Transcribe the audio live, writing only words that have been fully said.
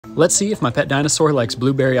Let's see if my pet dinosaur likes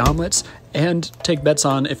blueberry omelets, and take bets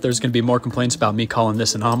on if there's going to be more complaints about me calling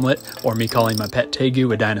this an omelet or me calling my pet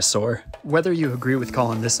tegu a dinosaur. Whether you agree with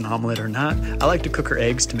calling this an omelet or not, I like to cook her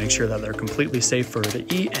eggs to make sure that they're completely safe for her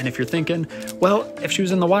to eat. And if you're thinking, well, if she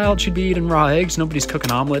was in the wild, she'd be eating raw eggs, nobody's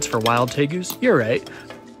cooking omelets for wild tegus, you're right.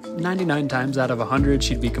 99 times out of 100,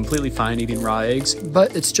 she'd be completely fine eating raw eggs,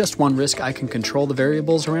 but it's just one risk I can control the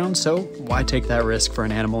variables around, so why take that risk for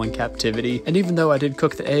an animal in captivity? And even though I did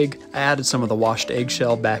cook the egg, I added some of the washed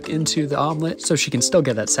eggshell back into the omelet so she can still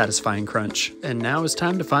get that satisfying crunch. And now it's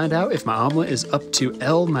time to find out if my omelet is up to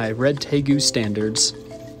my red tegu standards.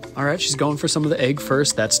 Alright, she's going for some of the egg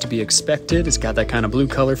first. That's to be expected. It's got that kind of blue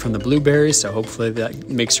color from the blueberries, so hopefully that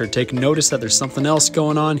makes her take notice that there's something else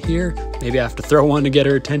going on here. Maybe I have to throw one to get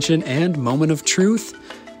her attention. And moment of truth.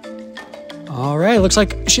 Alright, looks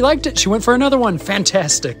like she liked it. She went for another one.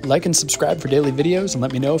 Fantastic. Like and subscribe for daily videos, and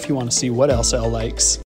let me know if you want to see what else Elle likes.